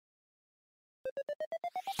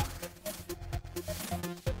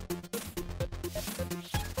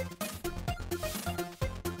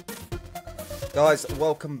Guys,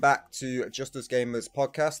 welcome back to Just Us Gamers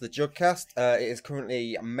podcast, the Jugcast. It is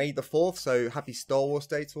currently May the 4th, so happy Star Wars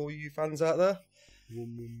Day to all you fans out there.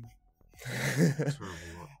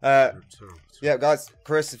 Yeah, guys,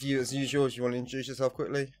 Chris, if you, as usual, if you want to introduce yourself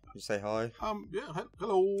quickly, just say hi.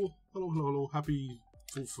 Hello. Happy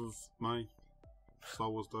 4th of May, Star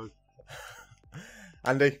Wars Day.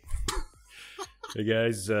 Andy. Hey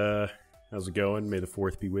guys, how's it going? May the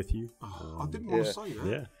 4th be with you. I didn't want to say that.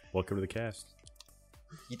 Yeah, welcome to the cast.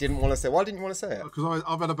 You didn't want to say. Why didn't you want to say it? Because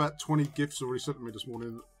I've had about 20 gifts already sent to me this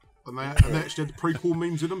morning, and they actually had the prequel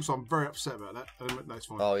memes in them, so I'm very upset about that. That's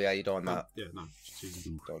fine. Oh yeah, you don't want that. Yeah, no.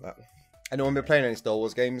 Don't want that. Anyone been playing any Star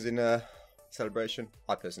Wars games in Celebration?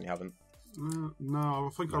 I personally haven't. No, I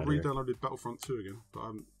think I Not here. re-downloaded Battlefront 2 again, but I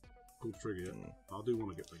haven't pulled the trigger yet. I do want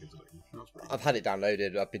to get back into that game. That's pretty I've had it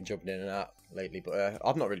downloaded. I've been jumping in and out lately, but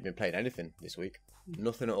I've not really been playing anything this week.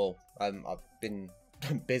 Nothing at all. I've been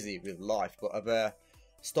busy with life, but I've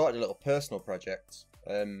started a little personal project.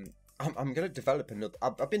 I'm going to develop another.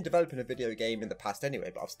 I've been developing a video game in the past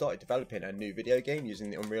anyway, but I've started developing a new video game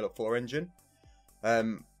using the Unreal 4 engine.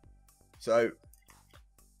 So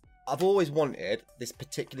I've always wanted this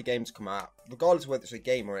particular game to come out, regardless of whether it's a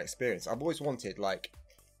game or an experience. I've always wanted like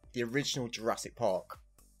the original Jurassic Park,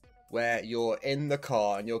 where you're in the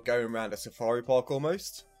car and you're going around a safari park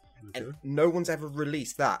almost. Okay. And no one's ever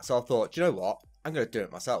released that, so I thought, do you know what? I'm going to do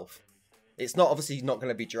it myself. It's not obviously not going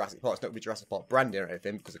to be Jurassic Park. It's not going to be Jurassic Park branding or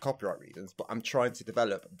anything because of copyright reasons. But I'm trying to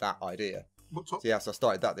develop that idea. What type? So yeah, so I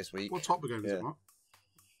started that this week. What type of game is it, Mark?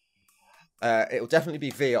 It'll definitely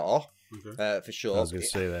be VR Okay. for sure. I was going to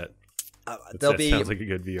say that. There'll That be sounds like a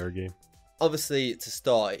good VR game. obviously to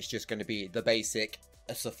start. It's just going to be the basic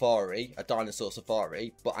a safari, a dinosaur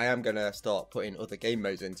safari. But I am going to start putting other game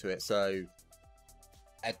modes into it. So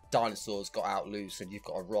a dinosaur's got out loose and you've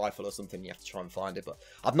got a rifle or something, you have to try and find it. But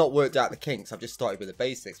I've not worked out the kinks. I've just started with the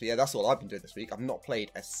basics. But yeah, that's all I've been doing this week. I've not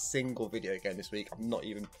played a single video game this week.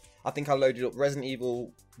 I think I loaded up Resident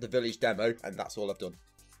Evil The Village demo and that's all I've done.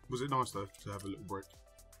 Was it nice, though, to have a little break?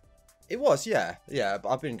 It was, yeah, but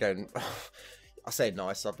I've been going. I say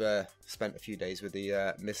nice. I've spent a few days with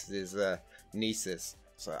the Mrs. Nieces,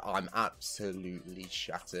 so I'm absolutely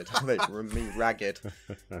shattered. They've run me ragged.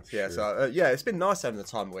 Yeah, so yeah, it's been nice having the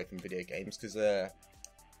time away from video games because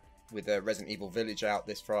with Resident Evil Village out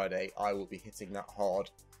this Friday, I will be hitting that hard.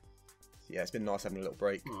 So, yeah, it's been nice having a little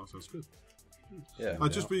break. Oh, that sounds good. Yeah,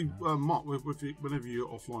 Just be Mark with you, whenever you're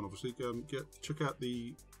offline. Obviously, check out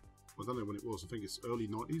the. I don't know when it was. I think it's early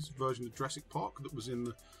 '90s version of Jurassic Park that was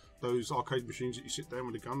in those arcade machines that you sit down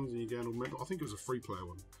with the guns and you get all mental. I think it was a free-player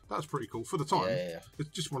one. That's pretty cool for the time. Yeah. It's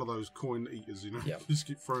just one of those coin eaters, you know. Yeah. You just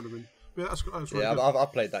keep throwing them in. But yeah, that's really yeah. good.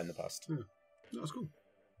 I've played that in the past. Yeah, that's cool.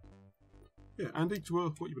 Yeah, Andy,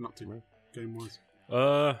 what you been up to, man, game-wise?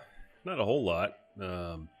 Not a whole lot.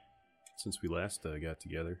 Since we last got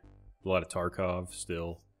together, a lot of Tarkov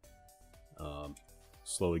still.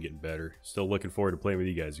 Slowly getting better. Still looking forward to playing with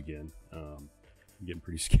you guys again. I'm getting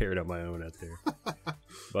pretty scared on my own out there.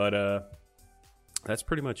 But that's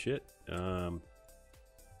pretty much it. I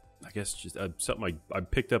guess just something I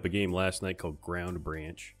picked up a game last night called Ground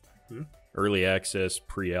Branch. Yeah. Early access,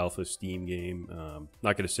 pre-alpha Steam game.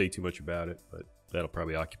 Not going to say too much about it, but that'll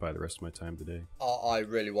probably occupy the rest of my time today. I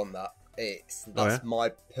really want that. That's my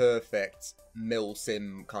perfect mill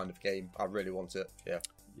sim kind of game. I really want it. Yeah.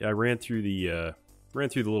 Yeah, I ran through the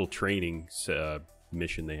little training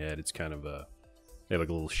mission they had. It's kind of they have like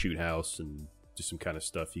a little shoot house and just some kind of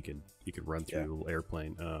stuff you can run through a little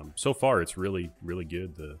airplane. So far, it's really really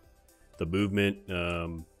good. The movement,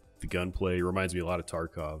 the gunplay reminds me a lot of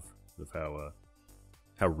Tarkov of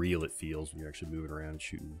how real it feels when you're actually moving around and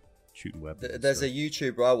shooting weapons. There's a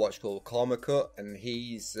YouTuber I watch called Karma Cut, and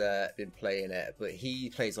he's been playing it, but he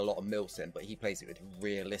plays a lot of milsim, but he plays it with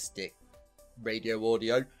realistic radio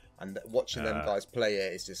audio. And watching them guys play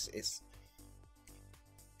it, it's just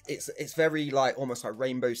it's very like almost like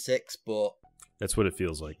Rainbow Six, but that's what it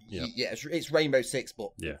feels like. Yeah, it's Rainbow Six,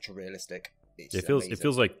 but yeah. ultra realistic. It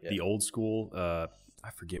feels like the old school.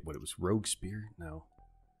 I forget what it was. Rogue Spirit? No,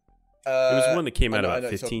 it was one that came out about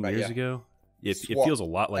 15 years ago. It feels a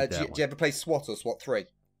lot like that. Did you ever play SWAT or SWAT 3?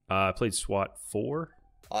 I played SWAT 4.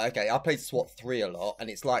 Okay, I played SWAT 3 a lot, and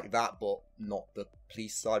it's like that, but not the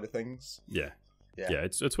police side of things. Yeah,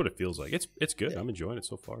 it's what it feels like. It's good. Yeah. I'm enjoying it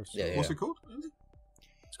so far. So. Yeah. What's it called, Andy?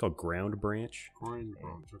 It's called Ground Branch. Ground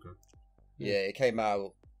Branch, okay. Yeah, it came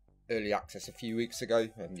out early access a few weeks ago,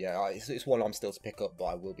 and yeah, it's one I'm still to pick up, but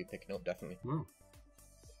I will be picking up definitely. Wow.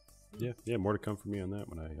 Yeah, more to come from me on that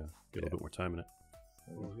when I get a little bit more time in it.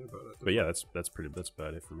 Well, yeah, but yeah, that's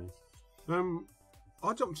about it for me.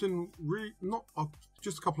 I jumped in not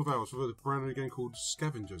just a couple of hours for a brand new game called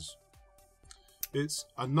Scavengers. It's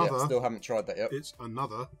another. Yeah, still haven't tried that yet. It's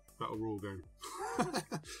another battle royale game.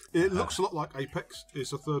 It looks a lot like Apex.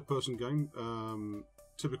 It's a third-person game.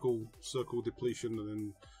 Typical circle depletion and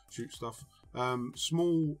then shoot stuff.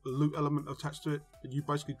 Small loot element attached to it. You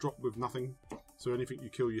basically drop with nothing. So anything you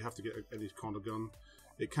kill, you have to get any kind of gun.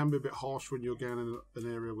 It can be a bit harsh when you're going in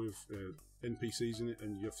an area with NPCs in it,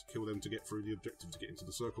 and you have to kill them to get through the objective to get into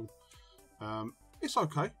the circle. It's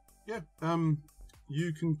okay. Yeah.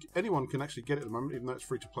 Anyone can actually get it at the moment, even though it's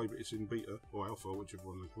free to play, but it's in beta or alpha, whichever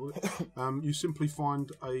one they call it. You simply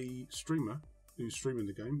find a streamer who's streaming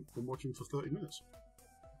the game and watch him for 30 minutes.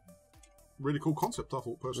 Really cool concept, I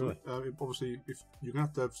thought, personally. Really? Obviously, if you're going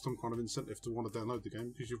to have some kind of incentive to want to download the game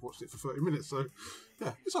because you've watched it for 30 minutes. So,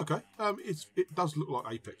 yeah, it's okay. It does look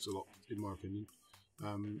like Apex a lot, in my opinion.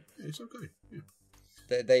 It's okay,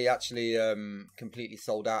 yeah. They actually completely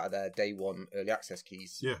sold out of their day one early access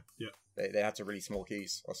keys. Yeah, yeah. They had to release more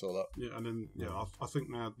keys. I saw that. Yeah, and then I think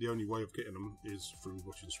now the only way of getting them is through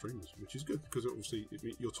watching streamers, which is good because obviously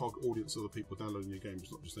your target audience are the people downloading your games,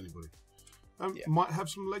 not just anybody. Might have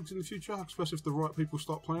some legs in the future, especially if the right people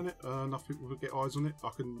start playing it. Enough people will get eyes on it.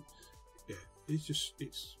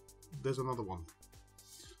 There's another one.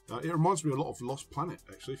 It reminds me a lot of Lost Planet,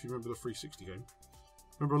 actually. If you remember the 360 game.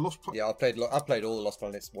 Remember Lost Planet? Yeah, I played all the Lost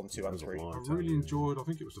Planets 1, 2, and 3. I really enjoyed. I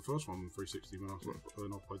think it was the first one on 360 when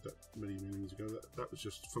I played that many years ago. That was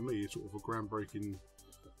just, for me, sort of a groundbreaking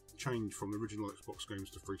change from the original Xbox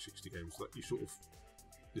games to 360 games. That you sort of.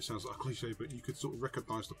 It sounds like a cliche, but you could sort of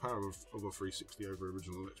recognise the power of a 360 over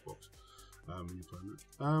original Xbox when you're playing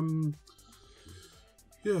it.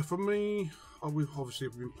 Yeah, for me, we've obviously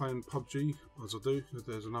been playing PUBG, as I do.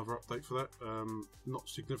 There's another update for that. Not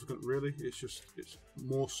significant, really. It's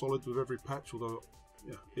more solid with every patch, although,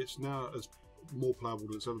 yeah, it's now as more playable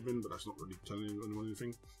than it's ever been, but that's not really telling anyone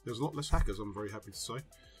anything. There's a lot less hackers, I'm very happy to say.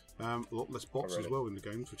 A lot less bots as well in the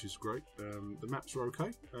games, which is great. The maps are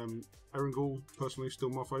okay. Erangel, personally, still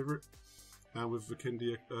my favourite. With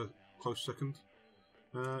Vikendi a close second.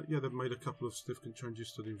 They've made a couple of significant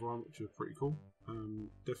changes to the environment, which are pretty cool.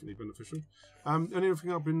 Definitely beneficial. The only other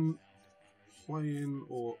thing I've been playing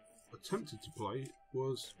or attempted to play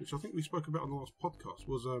was, which I think we spoke about on the last podcast,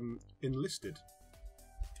 was Enlisted.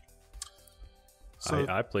 So,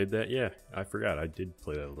 I played that, yeah. I forgot. I did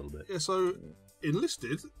play that a little bit. Yeah, so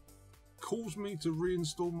Enlisted caused me to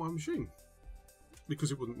reinstall my machine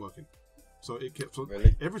because it wasn't working. So it kept on.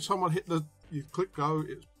 Really? Every time I hit you click go,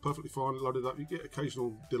 it's perfectly fine, loaded up. You get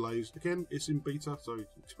occasional delays. Again, it's in beta, so you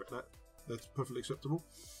can expect that. That's perfectly acceptable.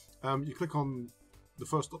 You click on the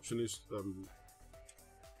first option is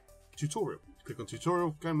tutorial. You click on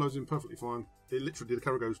tutorial, game loads in perfectly fine. It literally, the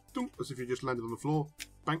camera goes dunk, as if you just landed on the floor,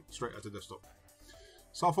 bang, straight out to desktop.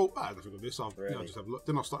 So I thought, nothing of this. I'll just have a look.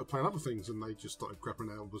 Then I started playing other things, and they just started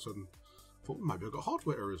crapping out all of a sudden. I thought, maybe I've got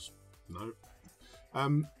hardware errors. No.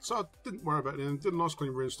 So I didn't worry about it, and did a nice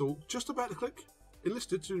clean reinstall. Just about to click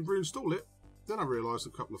Enlisted to reinstall it, then I realised a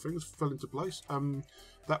couple of things fell into place.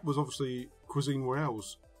 That was obviously Cuisine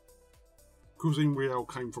Royale's. Cuisine Royale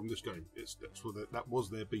came from this game. That was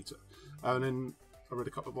their beta. And then I read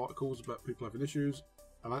a couple of articles about people having issues,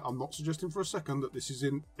 and I'm not suggesting for a second that this is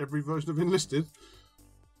in every version of Enlisted,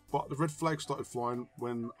 but the red flag started flying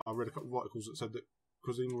when I read a couple of articles that said that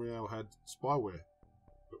Cuisine Royale had spyware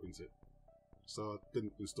put into it. So I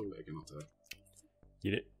didn't install it again after that.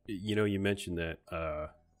 You mentioned that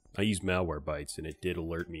I used Malwarebytes and it did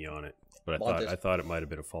alert me on it, but I thought it might have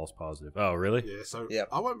been a false positive. Oh, really? Yeah. So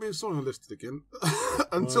I won't be installing Enlisted again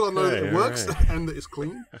until I know that it works and that it's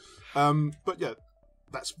clean. But yeah,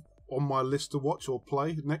 that's on my list to watch or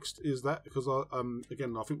play. Next is that, because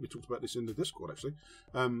again, I think we talked about this in the Discord actually.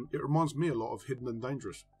 It reminds me a lot of Hidden and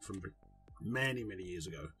Dangerous from many years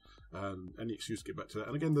ago. Any excuse to get back to that.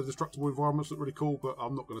 And again, the destructible environments look really cool, but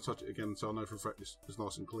I'm not going to touch it again until I know for a fact it's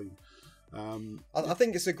nice and clean. I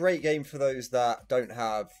think it's a great game for those that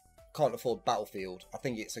can't afford Battlefield. I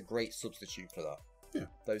think it's a great substitute for that. Yeah.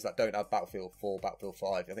 Those that don't have Battlefield 4, Battlefield 5,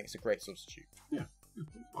 I think it's a great substitute. Yeah.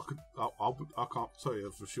 I can't tell you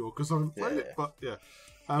for sure because I haven't played it, but yeah.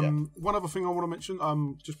 One other thing I want to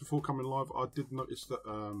mention, just before coming live, I did notice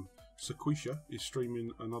that Sequoia is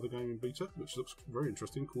streaming another game in beta, which looks very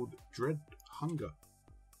interesting, called Dread Hunger.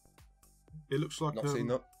 It looks like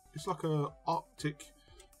it's like a Arctic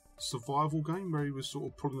survival game where he was sort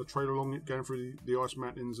of pulling the trailer along it, going through the ice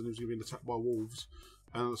mountains, and he was going to be attacked by wolves.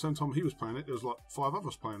 And at the same time he was playing it, there was like 5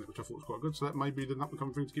 others playing it, which I thought was quite good. So that may be the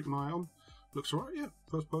up-and-coming thing to keep an eye on. Looks alright, yeah.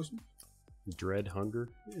 First person. Dread Hunger?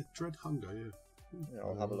 Yeah, Dread Hunger, yeah. Yeah,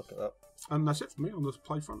 I'll have a look at that. And that's it for me on the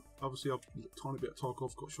play front. Obviously, a tiny bit of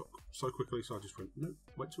Tarkov got shot so quickly, so I just went, no,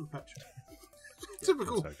 wait till the patch.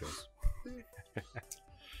 Typical. That's how it goes.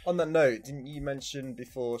 On that note, didn't you mention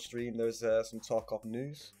before stream there was some Tarkov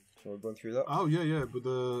news? Shall we run through that? Oh, yeah, but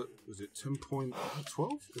was it 10.12 or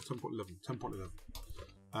 10.11? 10.11.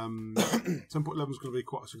 10.11 is going to be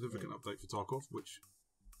quite a significant update for Tarkov, which,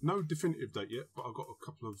 no definitive date yet, but I've got a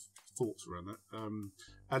couple of thoughts around that.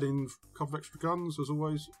 Adding a couple of extra guns, as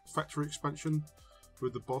always. Factory expansion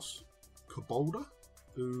with the boss, Kobolda,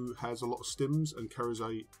 who has a lot of stims and carries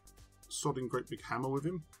a sodding great big hammer with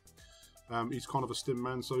him. He's kind of a stim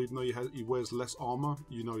man, so even though he wears less armour,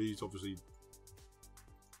 you know he's obviously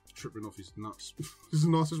tripping off his nuts. Is the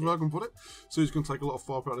nicest way I can put it. So he's going to take a lot of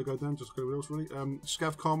firepower to go down, just like everyone else, really.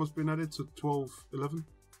 Scav Karma's been added to 12.11.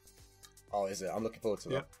 Oh, is it? I'm looking forward to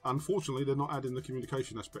that. Yeah. Unfortunately, they're not adding the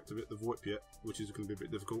communication aspect of it, the VoIP yet, which is going to be a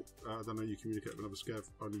bit difficult. I don't know you communicate with another Scav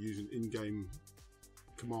only using in-game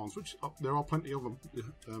commands, which there are plenty of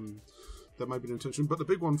them. That may be the intention. But the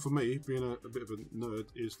big one for me, being a bit of a nerd,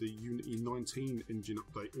 is the Unity 19 engine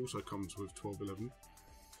update also comes with 12.11.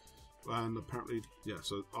 And apparently, yeah,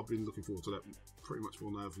 so I've been looking forward to that pretty much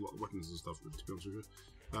more now of a lot of weapons and stuff, to be honest with you.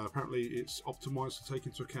 Apparently, it's optimised to take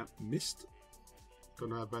into account Mist. Don't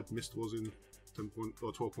know how bad Mist was in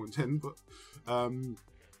 12.10, but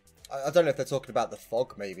I don't know if they're talking about the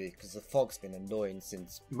fog, maybe, because the fog's been annoying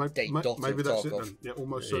since day dot. Maybe that's it Tarkov. then. Yeah,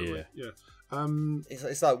 almost certainly. Yeah.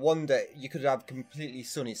 It's like one day you could have completely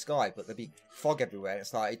sunny sky, but there'd be fog everywhere.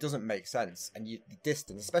 It's like it doesn't make sense, and the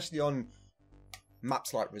distance, especially on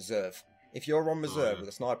maps like Reserve. If you're on Reserve with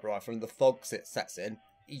a sniper rifle and the fog sets in,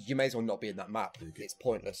 you may as well not be in that map. It's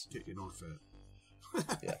pointless. Get your knife out.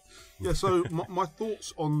 Yeah. Yeah, so my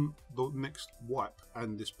thoughts on the next wipe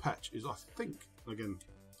and this patch is, I think, again,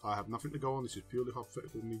 I have nothing to go on, this is purely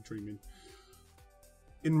hypothetical, me dreaming.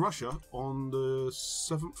 In Russia, on the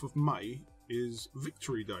 7th of May is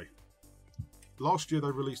Victory Day. Last year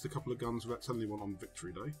they released a couple of guns without telling anyone on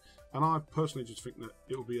Victory Day, and I personally just think that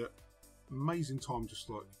it'll be an amazing time, just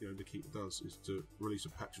like Nikita does, is to release a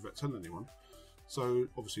patch without telling anyone. So,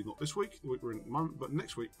 obviously not this week, the week we're in at the moment, but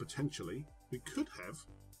next week, potentially, we could have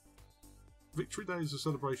Victory Day as a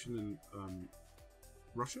celebration in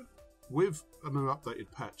Russia, with a new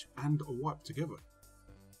updated patch and a wipe together.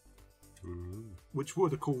 Which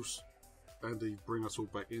would, of course, Andy, bring us all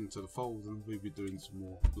back into the fold, and we'd be doing some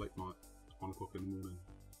more late night, 1 o'clock in the morning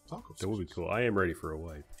Tarkov. That would be cool. I am ready for a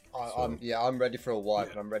wipe. I'm ready for a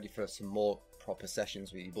wipe, and I'm ready for some more proper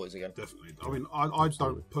sessions with you boys again. Definitely. I mean, I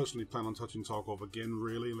don't personally plan on touching Tarkov again,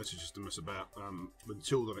 really, unless it's just a mess about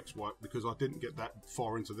until the next wipe, because I didn't get that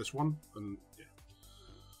far into this one, and yeah.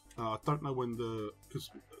 I don't know when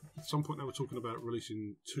because at some point they were talking about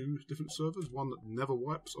releasing 2 different servers, one that never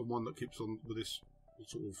wipes and one that keeps on with this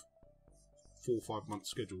sort of 4 or 5 month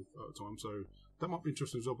schedule at a time, so that might be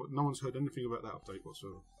interesting as well, but no one's heard anything about that update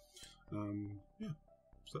whatsoever. Yeah,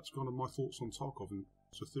 so that's kind of my thoughts on Tarkov, and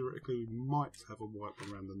so theoretically we might have a wipe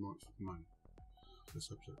around the 9th of May. Let's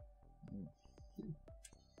hope so.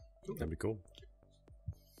 Cool. That'd be cool.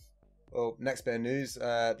 Well, next bit of news,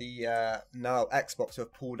 now Xbox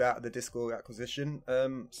have pulled out of the Discord acquisition.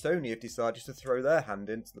 Sony have decided to throw their hand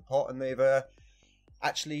into the pot, and they've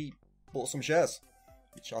actually bought some shares,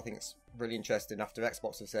 which I think is really interesting. After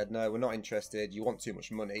Xbox have said, no, we're not interested, you want too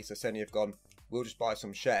much money, so Sony have gone, we'll just buy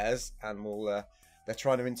some shares, and they're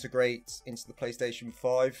trying to integrate into the PlayStation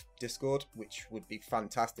 5 Discord, which would be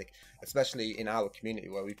fantastic, especially in our community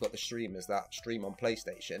where we've got the streamers that stream on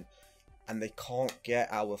PlayStation, and they can't get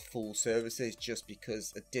our full services just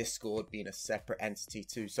because of Discord being a separate entity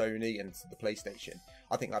to Sony and to the PlayStation.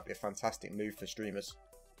 I think that'd be a fantastic move for streamers.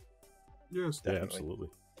 Yes, definitely. yeah, Absolutely.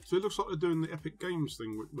 So it looks like they're doing the Epic Games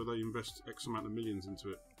thing where they invest X amount of millions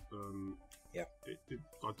into it. Yeah.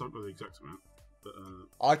 I don't know the exact amount, but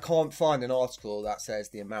I can't find an article that says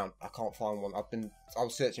the amount. I can't find one. I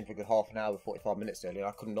was searching for a good half an hour, 45 minutes earlier.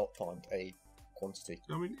 I could not find a quantity.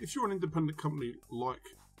 I mean, if you're an independent company like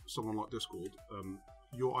someone like Discord,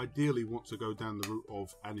 you ideally want to go down the route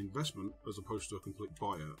of an investment as opposed to a complete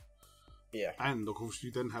buyout. Yeah. And of course, you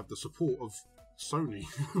then have the support of Sony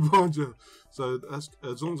behind you. So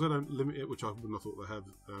as long as they don't limit it, which I wouldn't have thought they have,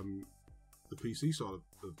 the PC side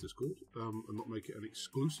of Discord, and not make it an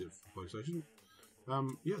exclusive PlayStation.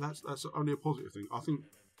 Yeah, that's only a positive thing. I think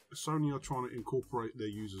Sony are trying to incorporate their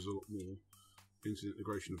users a lot more into the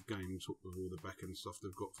integration of games with all the back-end stuff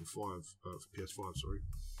they've got for PS5. Sorry,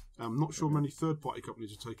 I'm not sure many third-party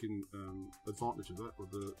companies are taking advantage of that with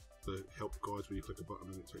the help guides where you click a button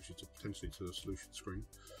and it takes you potentially to a solution screen.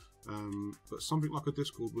 But something like a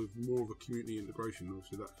Discord with more of a community integration,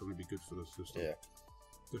 obviously that can really be good for the system. Yeah.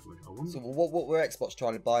 Definitely. I wonder. So what were Xbox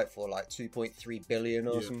trying to buy it for? Like 2.3 billion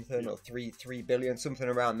or Yeah, something, yeah. or 3 billion, something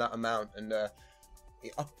around that amount. And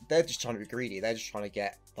they're just trying to be greedy. They're just trying to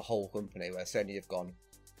get the whole company. Where Sony have gone,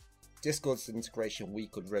 Discord's an integration we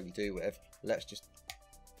could really do with. Let's just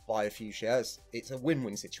buy a few shares. It's a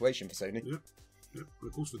win-win situation for Sony. Yeah. Yeah. And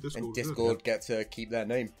of course, for Discord, And Discord get to keep their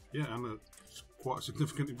name. yeah, and it's quite a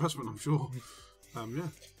significant investment, I'm sure. Yeah.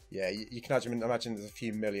 Yeah, you can imagine there's a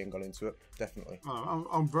few million gone into it, definitely.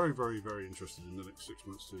 I'm very, very, very interested in the next 6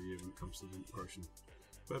 months to a year when it comes to the integration.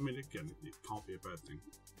 But I mean, again, it can't be a bad thing.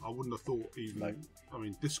 I wouldn't have thought even. No. I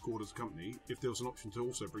mean, Discord as a company, if there was an option to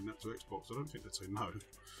also bring that to Xbox, I don't think they'd say no.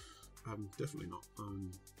 Definitely not.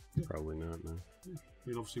 Yeah. Probably not. No. Yeah. I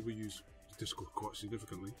mean, obviously we use Discord quite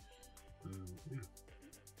significantly. Yeah.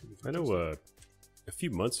 I know a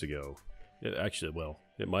few months ago, actually, well,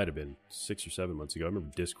 it might have been 6 or 7 months ago. I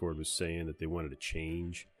remember Discord was saying that they wanted to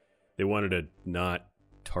change. They wanted to not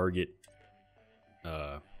target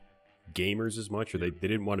gamers as much, or they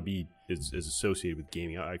didn't want to be as associated with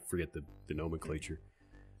gaming. I forget the nomenclature.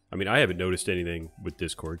 I mean, I haven't noticed anything with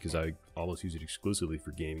Discord because I almost use it exclusively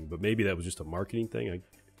for gaming, but maybe that was just a marketing thing.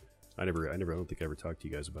 I don't think I ever talked to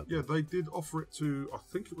you guys about that. Yeah, they did offer it to, I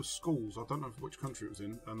think it was schools. I don't know which country it was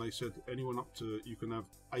in, and they said anyone you can have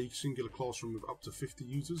a singular classroom with up to 50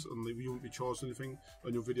 users, and you won't be charged anything,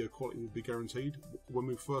 and your video quality will be guaranteed. When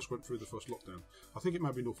we first went through the first lockdown, I think it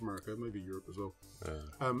might be North America, maybe Europe as well.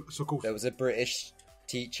 So of course, There was a British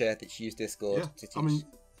teacher that used Discord to teach. I mean,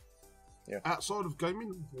 Yeah. outside of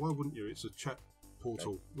gaming, why wouldn't you? It's a chat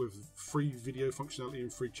portal with free video functionality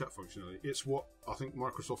and free chat functionality. It's what I think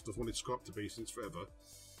Microsoft have wanted Skype to be since forever.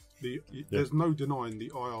 There's no denying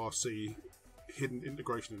the IRC hidden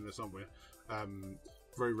integration in there somewhere.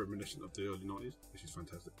 Very reminiscent of the early 90s, which is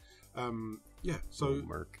fantastic. So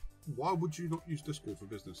Mark. why would you not use Discord for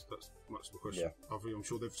business? That's the question. Yeah. I'm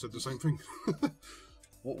sure they've said the same thing.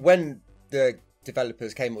 When the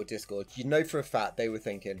developers came up with Discord, you know for a fact they were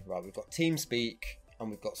thinking, right, we've got TeamSpeak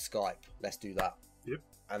and we've got Skype. Let's do that. Yep.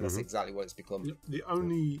 And that's exactly what it's become. Yep. The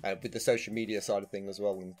only With the social media side of things as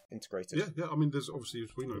well, integrated. Yeah. I mean, there's obviously,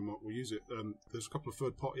 as we know, Mark, we use it. There's a couple of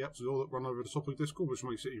third-party apps as well that run over the top of Discord, which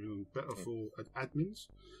makes it even better for admins.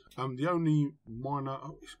 The only minor,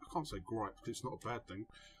 I can't say gripe because it's not a bad thing.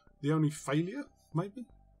 The only failure, maybe,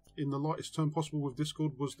 in the lightest term possible with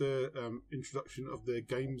Discord was their introduction of their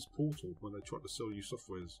games portal when they tried to sell you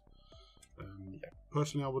softwares.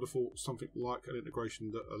 Personally, I would have thought something like an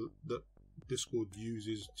integration that Discord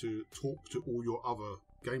uses to talk to all your other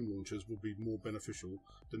game launchers would be more beneficial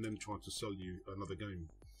than them trying to sell you another game.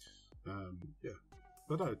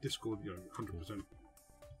 But no, Discord, 100%.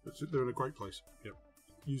 They're in a great place. Yeah,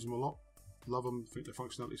 use them a lot, love them. Think their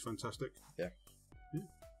functionality is fantastic.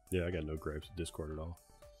 Yeah, I got no gripes with Discord at all.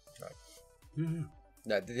 Yeah.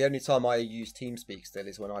 No, the only time I use TeamSpeak still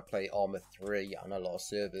is when I play Arma 3 and a lot of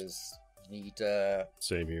servers need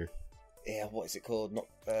Same here. what is it called? Not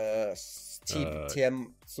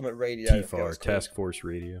TM Summit Radio. TFAR, Task Force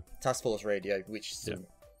Radio. Task Force Radio, which some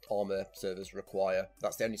Arma servers require.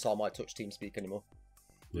 That's the only time I touch TeamSpeak anymore.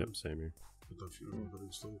 Yep, same here. I don't think I've got it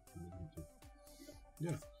installed.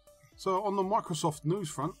 Yeah. So on the Microsoft news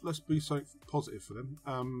front, let's be so positive for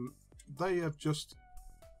them. They have just,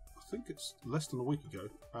 I think it's less than a week ago,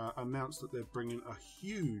 announced that they're bringing a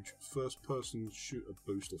huge first-person shooter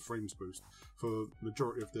boost or frames boost for the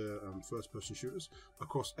majority of their first-person shooters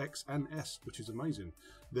across X and S, which is amazing.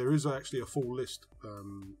 There is actually a full list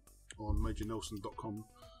on MajorNelson.com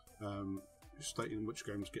stating which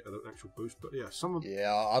games get an actual boost. But yeah, some of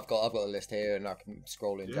I've got a list here and I can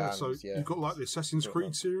scroll in down. So you've got like the Assassin's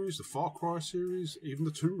Creed series, the Far Cry series, even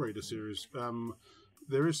the Tomb Raider series.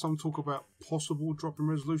 There is some talk about possible drop in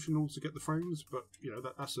resolution in order to get the frames, but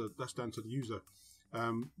that's down to the user.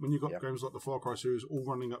 When you've got games like the Far Cry series all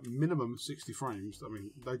running at minimum 60 frames, I mean,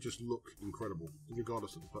 they just look incredible,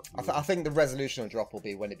 regardless of the platform. I think the resolution drop will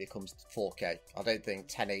be when it becomes 4K. I don't think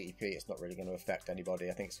 1080p is not really going to affect anybody.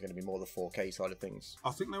 I think it's going to be more the 4K side of things.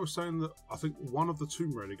 I think they were saying that one of the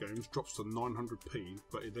Tomb Raider games drops to 900p,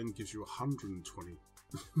 but it then gives you 120.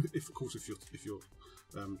 if your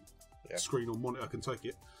screen or monitor can take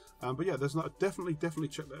it. But yeah, there's definitely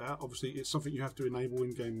check that out. Obviously, it's something you have to enable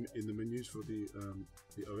in game in the menus for the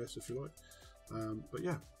OS, if you like. But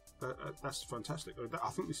yeah, that's fantastic. I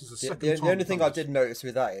think this is the second time. The only thing I did notice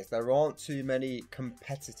with that is there aren't too many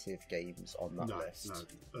competitive games on that list.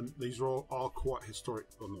 No, and these are quite historic.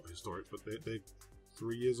 Well, not historic, but they're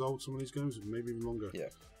 3 years old. Some of these games, maybe even longer. Yeah.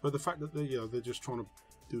 But the fact that they're just trying to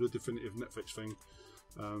do the definitive Netflix thing.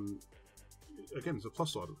 again, it's a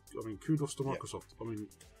plus side. I mean, kudos to Microsoft. I mean,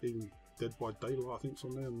 even Dead by Daylight, I think, is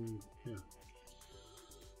on there. And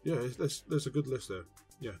there's a good list there.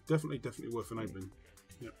 Yeah, definitely worth enabling.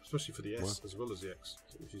 Yeah, especially for the S as well as the X,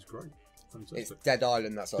 which is great. Fantastic. It's Dead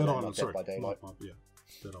Island. That's on Dead there, Island, not sorry. Dead by Daylight. Yeah,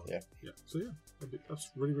 Dead Island. Yeah. So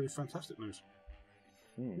that's really, really fantastic news.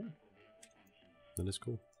 Yeah. That is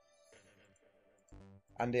cool.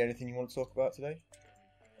 Andy, anything you want to talk about today?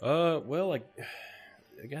 Well, I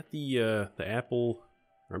got the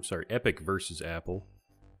Epic versus Apple.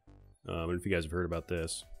 I don't know if you guys have heard about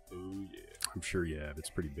this. Oh yeah. I'm sure you have. It's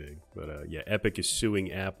pretty big. But Epic is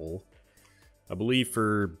suing Apple. I believe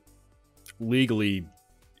for legally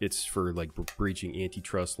it's for like breaching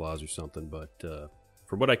antitrust laws or something. But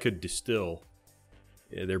from what I could distill,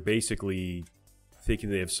 they're basically thinking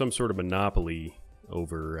they have some sort of monopoly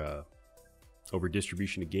over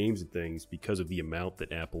distribution of games and things because of the amount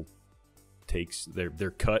that Apple takes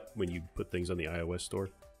their cut when you put things on the iOS store.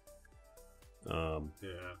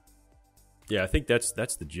 Yeah, I think that's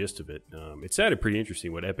the gist of it. It sounded pretty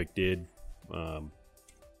interesting what Epic did.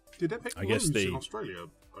 Did Epic lose in Australia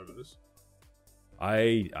over this?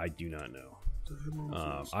 I do not know.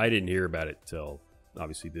 I didn't hear about it till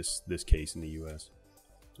obviously this case in the US.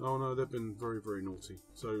 Oh no, they've been very, very naughty.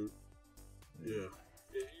 So yeah.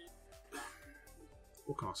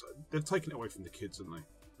 What can I say? They've taken it away from the kids, haven't they?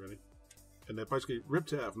 Really? And they basically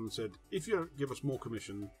ripped it out of them and said, if you don't give us more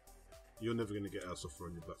commission, you're never going to get our software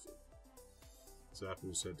on your platform. So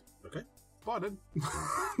Apple said, okay, bye then.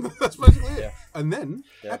 That's basically it. Yeah. And then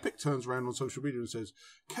Epic turns around on social media and says,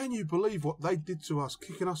 can you believe what they did to us,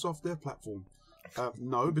 kicking us off their platform?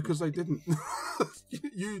 No, because they didn't.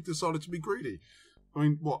 You decided to be greedy. I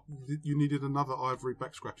mean, what? You needed another ivory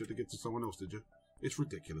back scratcher to get to someone else, did you? It's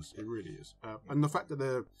ridiculous. It really is. And the fact that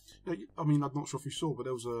they're... I mean, I'm not sure if you saw, but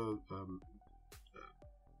there was a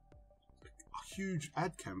huge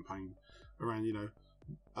ad campaign around,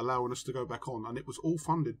 allowing us to go back on, and it was all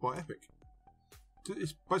funded by Epic.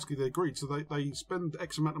 It's basically they agreed. So they spend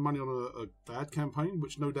X amount of money on a ad campaign,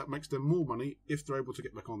 which no doubt makes them more money if they're able to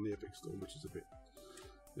get back on the Epic store, which is a bit...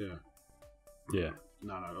 Yeah.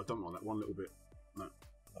 No, I don't want that one little bit. No.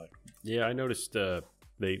 Yeah, I noticed they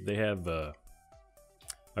have...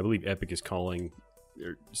 I believe Epic is calling...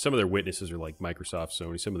 Some of their witnesses are like Microsoft,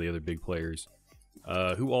 Sony, some of the other big players,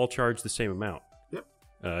 who all charge the same amount. Yep.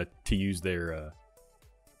 To use their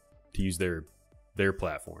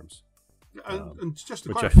platforms. And just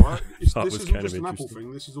to clarify, this isn't just an Apple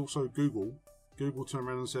thing. This is also Google. Google turned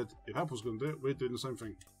around and said, if Apple's going to do it, we're doing the same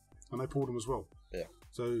thing. And they pulled them as well. Yeah.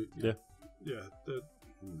 So,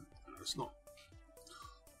 it's not...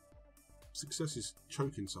 Success is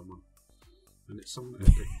choking someone. And it's someone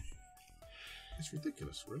Epic. It's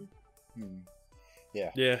ridiculous, really.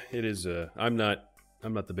 Yeah. Yeah, it is. I'm not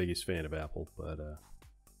the biggest fan of Apple, but...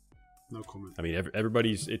 No comment. I mean,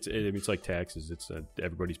 everybody's... It's like taxes. It's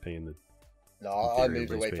everybody's paying the... No, I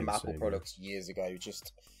moved away from Apple products years ago.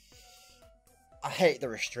 I hate the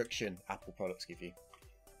restriction Apple products give you.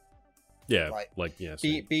 Yeah,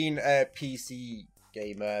 being a PC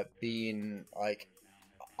gamer, being like,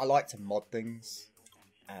 I like to mod things,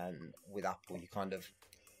 and with Apple, you kind of,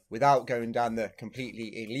 without going down the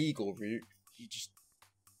completely illegal route,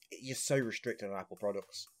 you're so restricted on Apple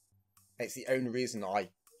products. It's the only reason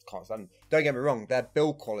I can't stand them. Don't get me wrong, their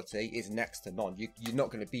build quality is next to none. You're not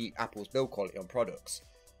going to beat Apple's build quality on products,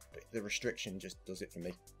 but the restriction just does it for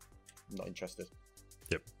me. I'm not interested.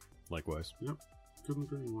 Yep, likewise. Yep, couldn't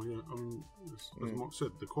agree more. Yeah, I mean, as Mark said,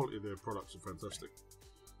 the quality of their products are fantastic.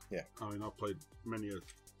 Yeah, I mean, I've played many a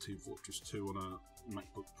Team Fortress 2 on a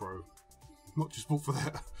MacBook Pro, not just bought for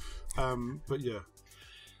that. But yeah,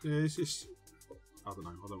 it's I don't know.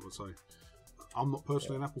 I don't want to say. I'm not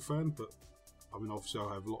personally an Apple fan, but I mean, obviously,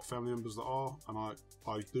 I have a lot of family members that are, and I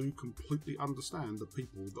do completely understand the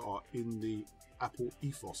people that are in the Apple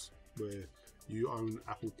ethos, where you own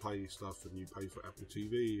Apple Play stuff and you pay for Apple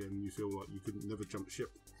TV, and you feel like you could never jump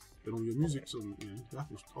ship. And all your music's on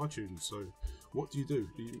Apple's iTunes. So, what do you do?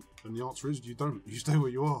 And the answer is you don't. You stay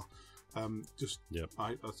where you are. I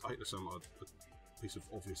hate to sound like a piece of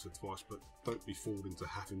obvious advice, but don't be fooled into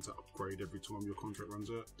having to upgrade every time your contract runs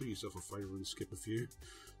out. Do yourself a favour and skip a few.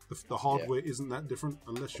 The hardware isn't that different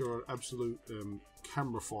unless you're an absolute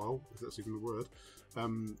camera file, if that's even a word.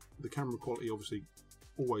 The camera quality obviously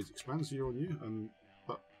always expands year on year,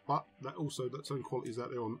 but that same quality is out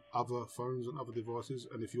there on other phones and other devices.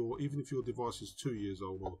 And even if your device is 2 years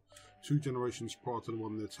old or 2 generations prior to the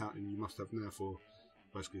one they're touting, you must have now for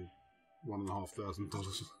basically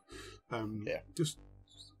 $1,500. Just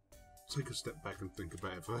take a step back and think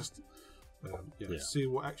about it first. Yeah. See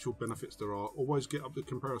what actual benefits there are. Always get up the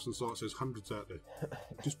comparison site. Says hundreds out there.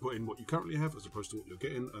 Just put in what you currently have as opposed to what you're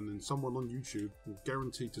getting, and then someone on YouTube will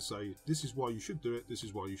guarantee to say this is why you should do it, this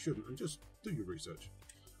is why you shouldn't, and just do your research.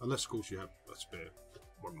 Unless, of course, you have a spare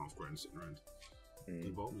 $1.5 sitting around.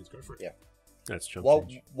 Then by all means, go for it. Yeah. That's chump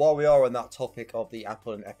change. While we are on that topic of the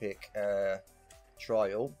Apple and Epic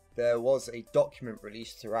trial, there was a document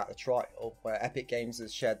released throughout the trial where Epic Games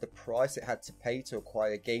has shared the price it had to pay to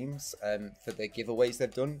acquire games for the giveaways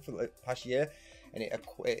they've done for the past year, and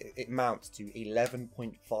it amounts to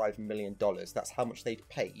 $11.5 million. That's how much they'd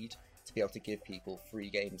paid to be able to give people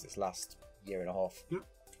free games this last year and a half. Yep.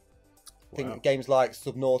 I think games like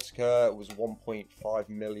Subnautica was 1.4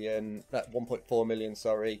 million,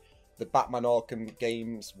 sorry. The Batman Arkham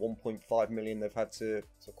games, 1.5 million they've had to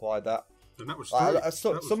acquire that. And that was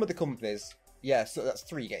three. Some of the companies, yeah, so that's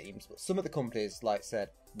 3 games, but some of the companies said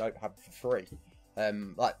nope, have it for free.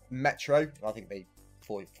 Like Metro, I think they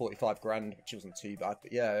 45 grand, which wasn't too bad,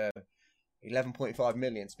 but yeah, 11.5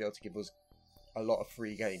 million to be able to give us a lot of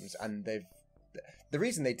free games, and the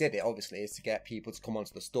reason they did it obviously is to get people to come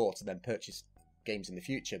onto the store to then purchase games in the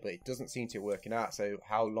future, but it doesn't seem to be working out. So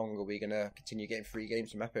how long are we going to continue getting free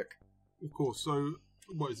games from Epic? Of course. So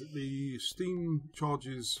what is it? The Steam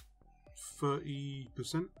charges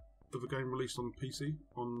 30% of a game released on PC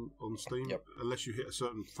on Steam. Yep. Unless you hit a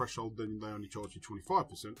certain threshold, then they only charge you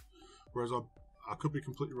 25%. Whereas I could be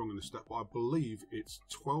completely wrong in this stat, but I believe it's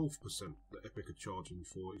 12% that Epic are charging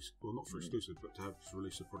for, well, not for exclusive, but to have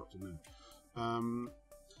release a product in there.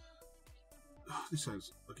 This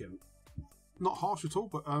sounds, again, not harsh at all,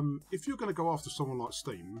 but if you're going to go after someone like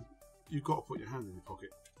Steam, you've got to put your hand in your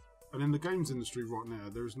pocket. And in the games industry right now,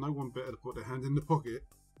 there is no one better to put their hand in the pocket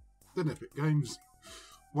than Epic Games.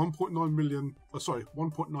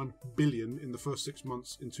 1.9 billion in the first 6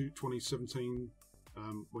 months into 2017,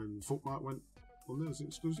 when Fortnite went on there as an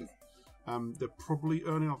exclusive. They're probably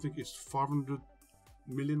earning, I think it's 500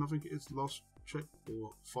 million, I think it is last check,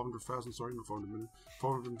 or 500,000, sorry, not 500 million.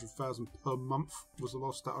 500,000 per month was the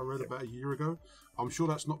last stat I read about a year ago. I'm sure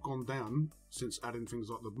that's not gone down since adding things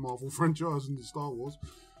like the Marvel franchise and the Star Wars.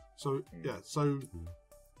 So, yeah,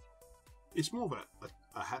 it's more of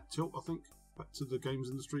a hat tilt, I think, back to the games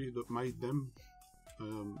industry that made them.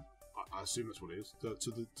 I assume that's what it is,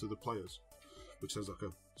 to the players, which sounds like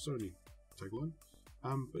a Sony tagline.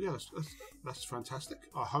 But yeah, that's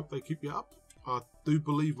fantastic. I hope they keep it up. I do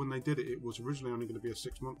believe when they did it, it was originally only going to be a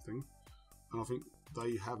 6-month thing, and I think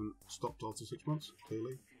they haven't stopped after 6 months.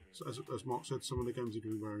 Clearly, so as Mark said, some of the games are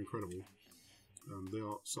going to be very incredible.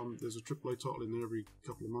 There's a AAA title in there every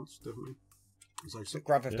couple of months, definitely. So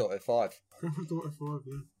Grand Theft Auto 5. Grand Theft Auto 5,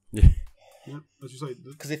 Yeah. Yeah, as you say.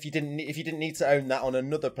 Because if you didn't need to own that on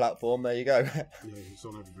another platform, there you go. Yeah, it's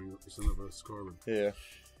on everything. It's another Skyrim. Yeah.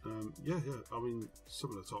 Yeah. I mean, some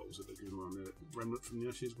of the titles that they're giving around there. Remnant from the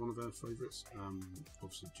Ashes, one of our favourites.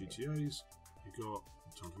 Obviously, GTA's. You got.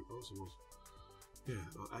 I'm trying to think what else it was. Yeah,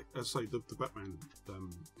 as I say, the Batman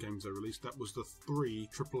games they released, that was the 3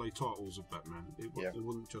 AAA titles of Batman. It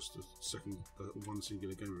wasn't just one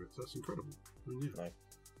singular game of it. So that's incredible. I mean, yeah. No.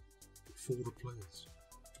 For the players.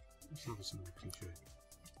 It's another similar cliche.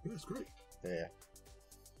 Yeah, it's great. Yeah.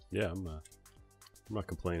 Yeah, I'm not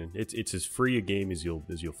complaining. It's as free a game as you'll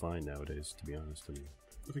find nowadays, to be honest. I mean,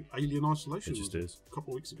 I think Alien Isolation is a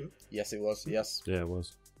couple of weeks ago. Yes, it was. Yes. Yeah, it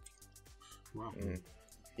was. Wow.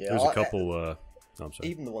 Yeah. There's a couple. I'm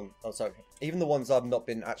sorry. Even the ones I've not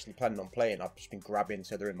been actually planning on playing, I've just been grabbing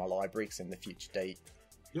so they're in my library. Because in the future date,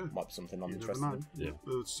 might be something I'm interested in. Yeah.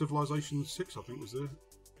 Civilization 6, I think, was there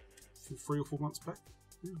 3 or 4 months back.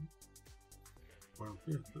 Yeah. Wow.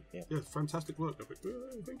 Yeah. Fantastic work, Epic.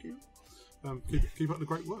 Thank you. Keep up the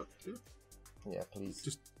great work. Yeah. Yeah, please.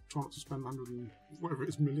 Just try not to spend 100 and whatever it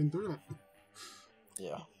is million doing it.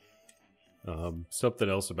 Yeah. Something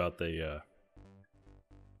else about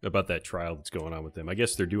about that trial that's going on with them. I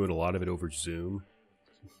guess they're doing a lot of it over Zoom,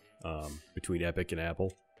 between Epic and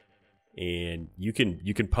Apple, and you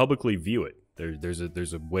can publicly view it.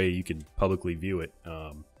 There's a way you can publicly view it. I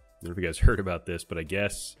don't know if you guys heard about this, but I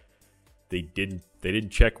guess they didn't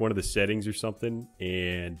check one of the settings or something,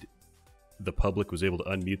 and the public was able to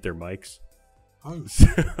unmute their mics. Oh. So,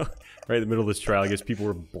 right in the middle of this trial, I guess people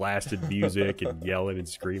were blasting music and yelling and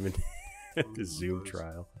screaming at the Zoom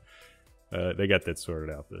trial. They got that sorted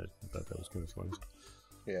out, but I thought that was kind of funny.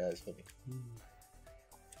 Yeah, it's funny.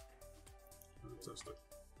 Fantastic.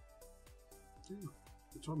 Yeah.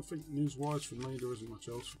 I'm trying to think news-wise for me, there isn't much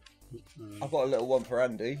else. I've got a little one for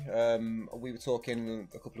Andy. We were talking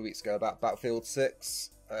a couple of weeks ago about Battlefield 6.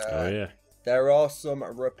 Oh, yeah. There are some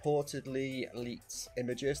reportedly leaked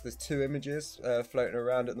images. There's 2 images floating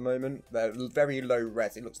around at the moment. They're very low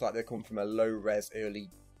res. It looks like they come from a low res early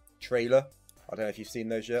trailer. I don't know if you've seen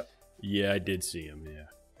those yet. Yeah, I did see him. Yeah.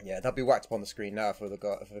 Yeah, they'll be whacked up on the screen now for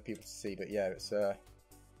people to see. But yeah, it's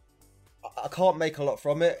I can't make a lot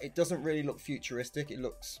from it. It doesn't really look futuristic. It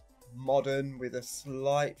looks modern with a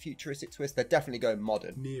slight futuristic twist. They're definitely going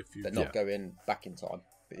modern. Near future. They're not going back in time.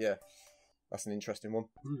 But yeah, that's an interesting one.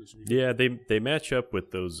 Yeah, they match up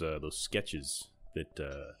with those sketches that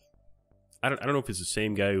I don't know if it's the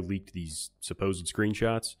same guy who leaked these supposed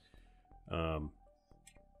screenshots.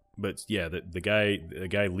 But yeah, the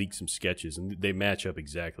guy leaked some sketches and they match up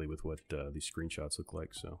exactly with what these screenshots look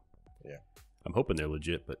like. So yeah, I'm hoping they're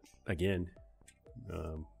legit. But again,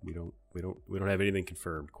 we don't have anything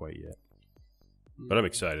confirmed quite yet. But I'm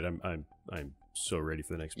excited. I'm so ready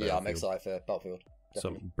for the next Battlefield. Yeah, I'm excited for Battlefield.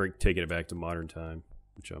 Taking it back to modern time,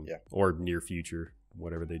 which or near future,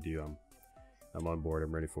 whatever they do. I'm on board.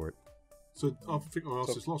 I'm ready for it. So I think I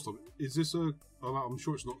asked this last time. Is this I'm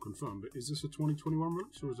sure it's not confirmed, but is this a 2021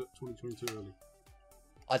 release or is it 2022 early?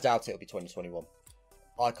 I doubt it'll be 2021.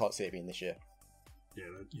 I can't see it being this year. Yeah,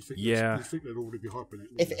 you think they'd already be hyping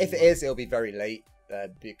it? If it is, it'll be very late.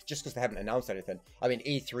 Just because they haven't announced anything. I mean,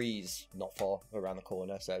 E3's not far around the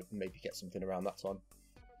corner, so maybe get something around that time.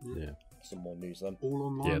 Yeah. Some more news then. All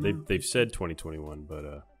online. Yeah, they've said 2021,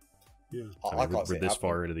 but yeah, I can't see we're this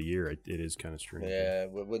far into the year. It is kind of strange. Yeah,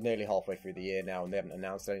 we're nearly halfway through the year now, and they haven't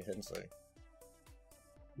announced anything. So,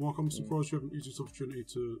 Mark, I'm surprised you haven't used this opportunity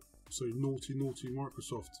to say naughty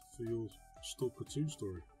Microsoft for your Stalker 2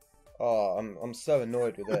 story. Oh, I'm so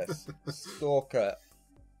annoyed with this. Stalker,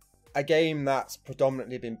 a game that's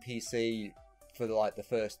predominantly been PC for like the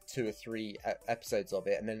first 2 or 3 episodes of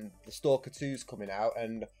it, and then the Stalker 2's coming out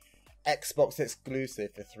and Xbox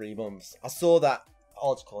exclusive for 3 months. I saw that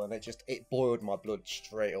article and it boiled my blood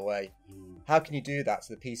straight away. How can you do that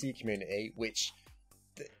to the PC community? Which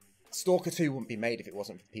Stalker 2 wouldn't be made if it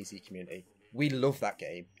wasn't for the PC community. We love that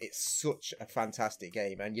game. It's such a fantastic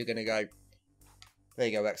game, and you're gonna go, there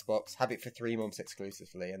you go, Xbox, have it for 3 months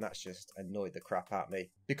exclusively, and that's just annoyed the crap out of me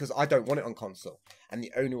because I don't want it on console, and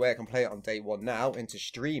the only way I can play it on day one now and to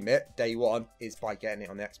stream it day one is by getting it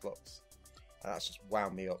on the Xbox. And that's just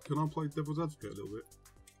wound me up. Can I play devil's advocate a little bit?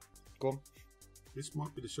 Go on. This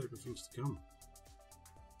might be the shape of things to come.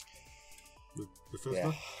 Bethesda?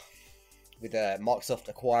 Yeah. With Microsoft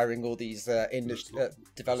acquiring all these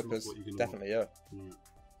developers, definitely, yeah.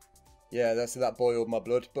 Yeah, that boiled my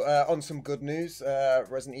blood. But on some good news,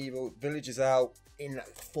 Resident Evil Village is out in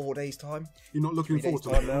 4 days' time. You're not looking forward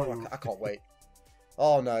to it now? I can't wait.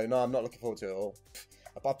 Oh, no, I'm not looking forward to it at all.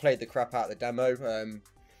 I played the crap out of the demo.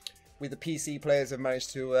 With the PC players have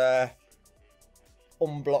managed to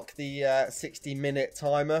unblock the 60-minute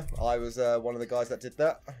timer. I was one of the guys that did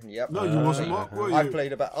that. Yep. No, you wasn't, Mark. Were you? I've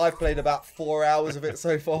played about 4 hours of it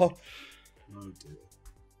so far. Oh dear.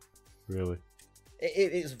 Really?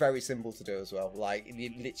 It's very simple to do as well. Like,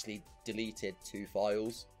 you literally deleted 2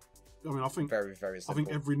 files. I mean, I think very, very simple. I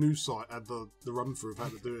think every news site had the run through of how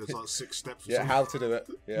to do it. It's like 6 steps. Or yeah, something. how to do it.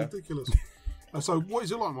 Yeah, ridiculous. So, what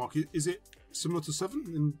is it like, Mark? Is it similar to 7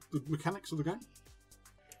 in the mechanics of the game?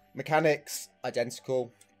 Mechanics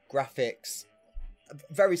identical, graphics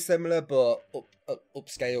very similar, but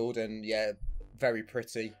upscaled and very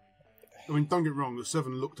pretty. I mean, don't get me wrong, the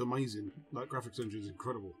 7 looked amazing. That graphics engine is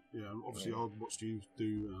incredible. Yeah, obviously I watched you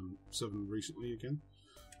do 7 recently again,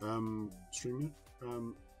 streaming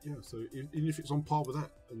it. Yeah, so even if it's on par with that,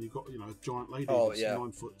 and you've got a giant lady that's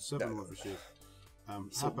 9'7" obviously.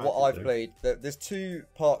 So what I've played, there's 2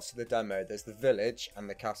 parts to the demo. There's the village and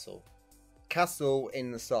the castle. Castle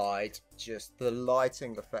in the side, just the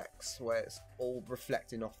lighting effects where it's all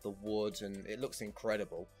reflecting off the wood and it looks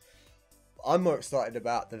incredible. I'm more excited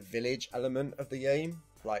about the village element of the game,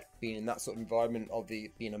 like being in that sort of environment.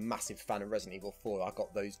 Being a massive fan of Resident Evil 4, I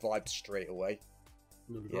got those vibes straight away.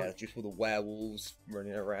 Yeah, just with the werewolves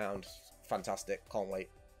running around, fantastic. Can't wait.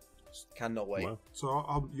 Cannot wait. Wow.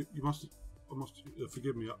 So you must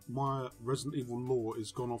forgive me. My Resident Evil lore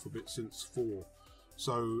has gone off a bit since 4.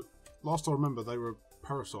 So last I remember, they were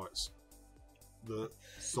parasites, the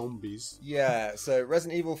zombies. Yeah. So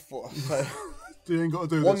Resident Evil 4. You ain't got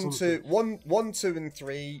to do 1, 2, and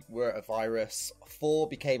 3 were a virus. 4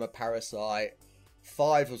 became a parasite.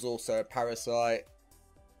 5 was also a parasite.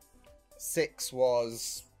 6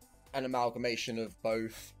 was an amalgamation of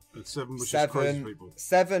both. And 7 was just crazy people.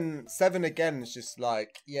 7 again is just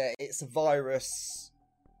like, it's a virus,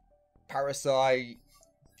 parasite.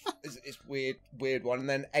 It's weird one. And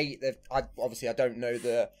then 8, I don't know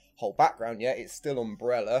the whole background yet. It's still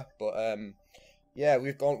Umbrella, but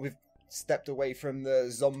we've stepped away from the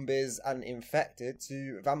zombies and infected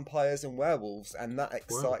to vampires and werewolves, and that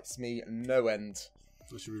excites me no end.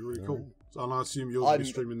 That should be really cool. So, and I assume you'll be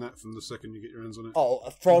streaming that from the second you get your hands on it. Oh,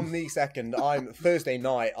 from the second. Thursday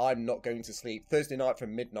night, I'm not going to sleep. Thursday night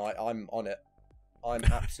from midnight, I'm on it. I'm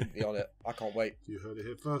absolutely on it. I can't wait. You heard it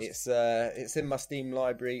here first. It's in my Steam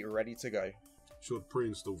library, ready to go. Sure, the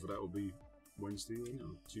pre-install for that will be Wednesday or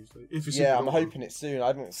Tuesday. I'm hoping it's soon. I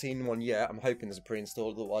haven't seen one yet. I'm hoping there's a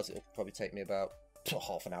pre-install. Otherwise, it'll probably take me about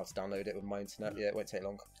half an hour to download it with my internet. Yeah, it won't take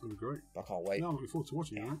long. That'll be great. I can't wait. Yeah, I'm looking forward to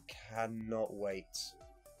watching it. Cannot wait.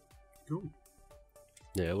 Cool.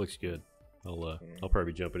 Yeah, it looks good. I'll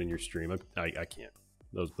probably jump in your stream. I can't.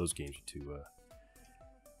 Those games are too.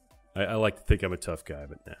 I like to think I'm a tough guy,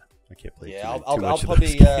 but nah, I can't play. Yeah, too I'll much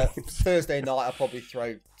probably of those games. Thursday night. I'll probably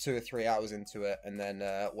throw 2 or 3 hours into it, and then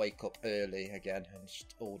wake up early again, and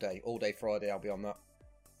just all day Friday. I'll be on that.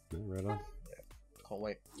 Yeah, right on. Yeah, can't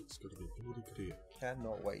wait. It's gonna be a bloody good year.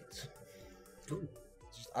 Cannot wait. Cool.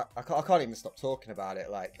 I can't even stop talking about it.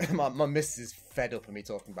 Like my missus is fed up of me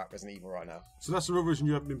talking about Resident Evil right now. So that's the real reason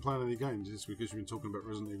you haven't been playing any games, is because you've been talking about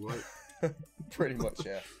Resident Evil 8. Pretty much,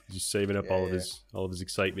 yeah. Just saving up all of his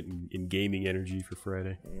excitement and gaming energy for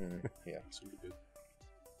Friday. Yeah, it's gonna be good.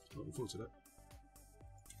 Looking forward to that.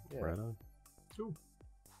 Yeah. Right on. Cool.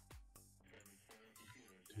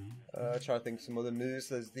 Trying to think of some other news.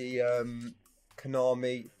 There's the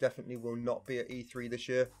Konami definitely will not be at E3 this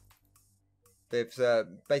year. They've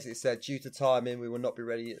basically said, due to timing, we will not be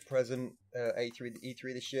ready at present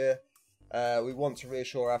E3 this year. We want to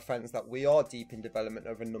reassure our fans that we are deep in development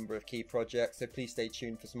of a number of key projects, so please stay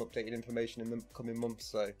tuned for some updated information in the coming months.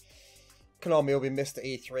 So, Konami will be missed at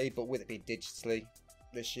E3, but with it being digitally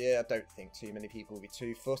this year, I don't think too many people will be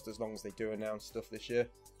too fussed as long as they do announce stuff this year.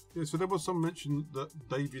 Yeah, so there was some mention that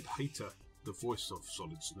David Hayter, the voice of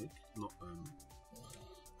Solid Snake, not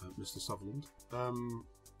Mr. Sutherland,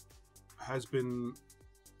 has been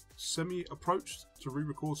semi-approached to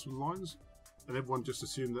re-record some lines, and everyone just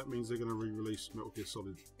assumed that means they're going to re-release Metal Gear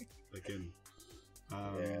Solid again.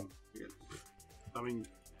 Yeah. I mean,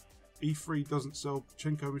 E3 doesn't sell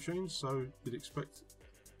Pachinko machines, so you'd expect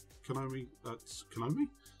Konami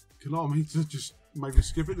to just maybe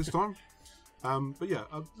skip it this time. But yeah,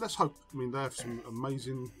 let's hope. I mean, they have some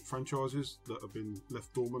amazing franchises that have been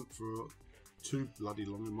left dormant for too bloody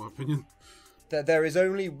long, in my opinion. There is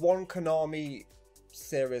only one Konami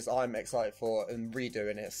series I'm excited for and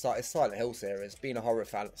redoing it. It's Silent Hill series. Being a horror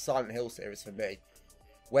fan, Silent Hill series for me.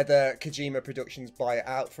 Whether Kojima Productions buy it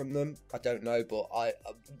out from them, I don't know. But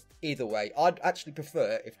either way, I'd actually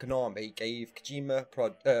prefer if Konami gave Kojima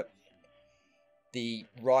the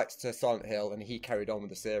rights to Silent Hill and he carried on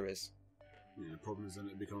with the series. Yeah, the problem is then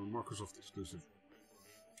it become a Microsoft exclusive.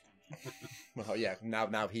 Well, yeah. Now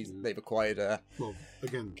they've acquired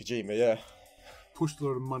again, Kojima. Yeah. Pushed a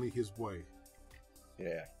lot of money his way.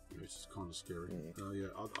 Yeah. Which is kind of scary.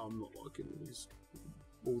 I'm not liking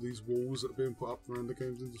all these walls that are being put up around the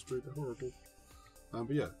games industry. They're horrible.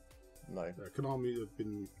 But yeah. No. Konami have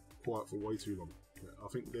been quiet for way too long. Yeah, I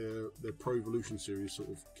think their Pro Evolution series sort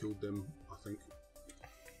of killed them, I think.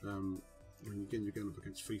 Again, you're going up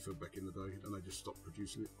against FIFA back in the day, and they just stopped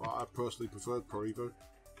producing it. I personally preferred Pro Evo.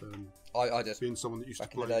 I just being someone that used to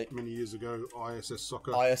play many years ago, ISS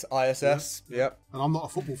Soccer. ISS, yeah. And I'm not a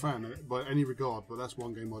football fan by any regard, but that's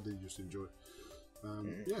one game I did just enjoy.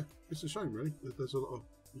 Yeah, it's a shame, really. There's a lot of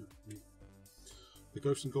the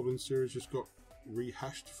Ghosts and Goblins series just got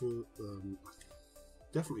rehashed for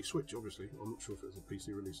definitely Switch. Obviously, I'm not sure if it was a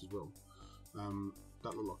PC release as well.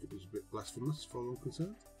 That looked like it was a bit blasphemous, as far as I'm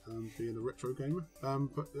concerned, being a retro gamer.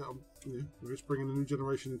 But if it's bringing a new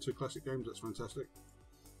generation into classic games, that's fantastic.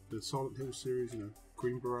 The Silent Hill series,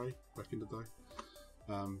 Green Beret back in the day.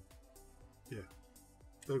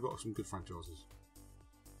 They've got some good franchises.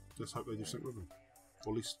 Let's hope they do something with them.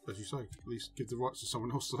 Or at least, as you say, at least give the rights to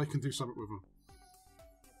someone else so they can do something with them.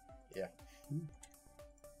 Yeah.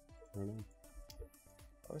 I don't know.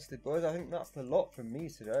 Honestly, boys, I think that's the lot from me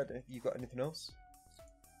today. Have you got anything else?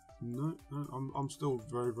 No, I'm still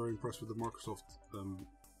very, very impressed with the Microsoft,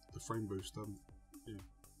 the frame boost.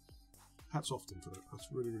 Hats off to them for that. That's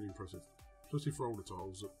really, really impressive. Especially for older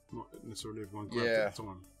titles that not necessarily everyone grabbed at the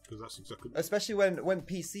time. Because that's exactly... Especially when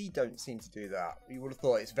PC don't seem to do that. You would have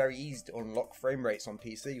thought it's very easy to unlock frame rates on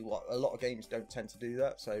PC. A lot of games don't tend to do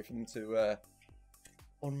that. So for them to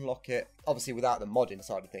unlock it, obviously without the modding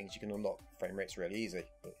side of things, you can unlock frame rates really easy.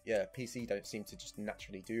 But yeah, PC don't seem to just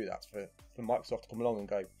naturally do that. For Microsoft to come along and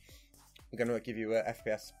go, we're going to give you a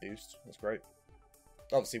FPS boost. That's great.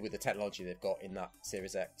 Obviously with the technology they've got in that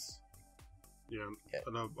Series X. Yeah, Yeah.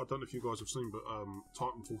 and I don't know if you guys have seen, but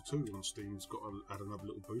Titanfall 2 on Steam's had another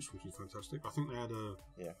little boost, which is fantastic. I think they had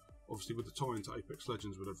obviously with the tie into Apex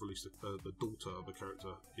Legends, where they've released the daughter of the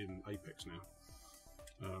character in Apex now.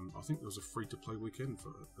 I think there was a free-to-play weekend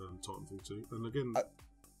for Titanfall 2, and again,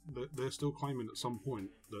 they're still claiming at some point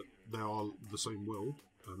that they are the same world,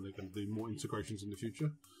 and they're going to do more integrations in the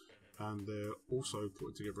future. And they're also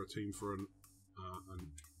putting together a team for an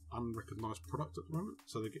unrecognised product at the moment,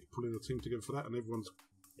 so they're pulling a team together for that, and everyone's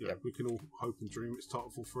we can all hope and dream it's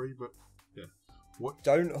Titanfall 3, but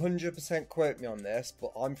don't 100% quote me on this,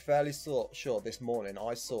 but I'm fairly sure this morning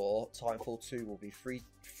I saw Titanfall 2 will be free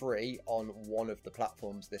on one of the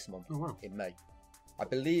platforms this month in May. I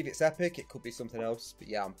believe it's Epic, it could be something else, but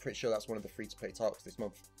yeah, I'm pretty sure that's one of the free-to-play titles this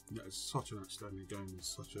month. Yeah, it's such an outstanding game.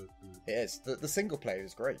 It's such a... It is. The single player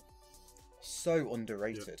is great. So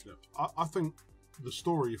underrated. Yeah. I think the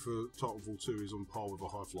story for Titanfall 2 is on par with a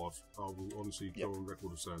Half-Life. I will honestly go on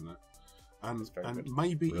record of saying that. And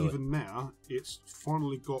maybe even now, it's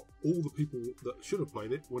finally got all the people that should have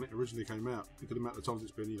played it when it originally came out. Because the amount of times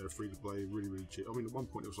it's been, free to play, really, really cheap. I mean, at one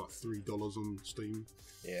point it was like $3 on Steam.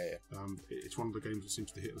 Yeah. It's one of the games that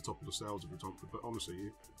seems to hit the top of the sales every time. But honestly,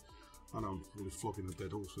 I know I'm probably flogging a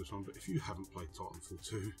dead horse this one, but if you haven't played Titanfall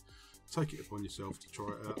 2, take it upon yourself to try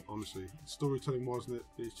it out. Honestly, storytelling-wise,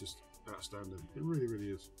 it's just outstanding. It really, really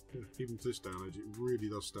is. Yeah, even to this day and age, it really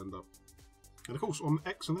does stand up. And of course, on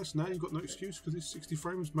X and S now, you've got no excuse because it's 60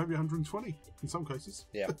 frames, maybe 120 in some cases.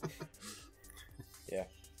 Yeah. Yeah.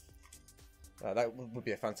 That would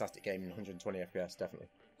be a fantastic game in 120 FPS, definitely.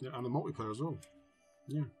 Yeah, and the multiplayer as well.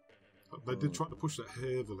 Yeah. They did try to push that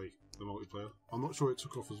heavily, the multiplayer. I'm not sure it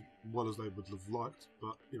took off as well as they would have liked,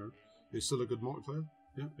 but, it's still a good multiplayer.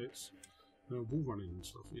 Yeah, it's wall running and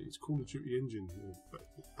stuff. It's Call of Duty engine,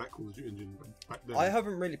 back Call of Duty engine back then. I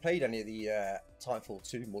haven't really played any of the Titanfall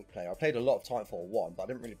 2 multiplayer. I played a lot of Titanfall 1, but I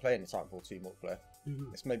didn't really play any Titanfall 2 multiplayer.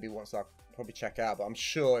 This may be once I'll probably check out, but I'm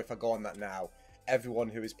sure if I go on that now, everyone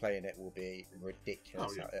who is playing it will be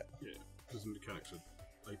ridiculous at it. Yeah, because the mechanics of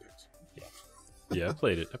Apex. Yeah, I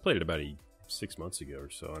played it about 6 months ago or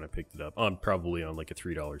so, and I picked it up probably on like a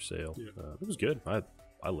 $3 sale. Yeah. It was good.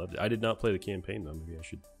 I loved it. I did not play the campaign though. Maybe I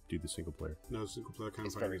should do the single player. No, the single player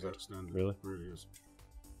campaign is outstanding. Really? It really is.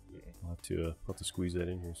 Yeah. I'll have to squeeze that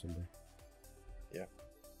in here someday. Yeah.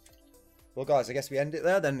 Well, guys, I guess we end it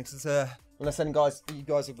there then. Unless you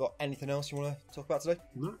guys have got anything else you want to talk about today?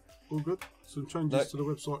 No, all good. Some changes to the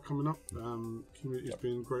website coming up. Community's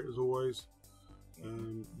been great as always.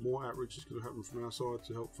 More outreach is going to happen from our side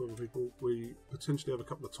to help further people. We potentially have a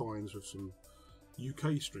couple of tie-ins with some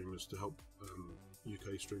UK streamers to help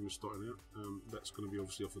UK streamers starting out. That's going to be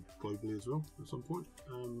obviously offered globally as well at some point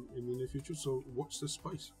in the near future. So watch this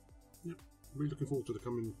space. Yeah, really looking forward to the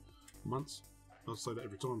coming months. I'll say that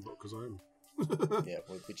every time, but because I am. Yeah,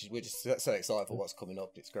 we're just so excited for what's coming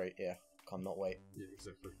up. It's great. Yeah, cannot wait. Yeah,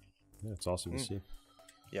 exactly. Yeah, it's awesome to see.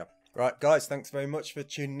 Yeah. Right, guys. Thanks very much for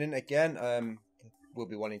tuning in again. We'll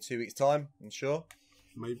be one in 2 weeks' time, I'm sure.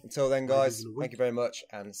 Maybe. Until then, guys, thank you very much,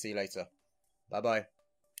 and see you later. Bye bye.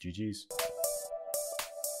 GG's.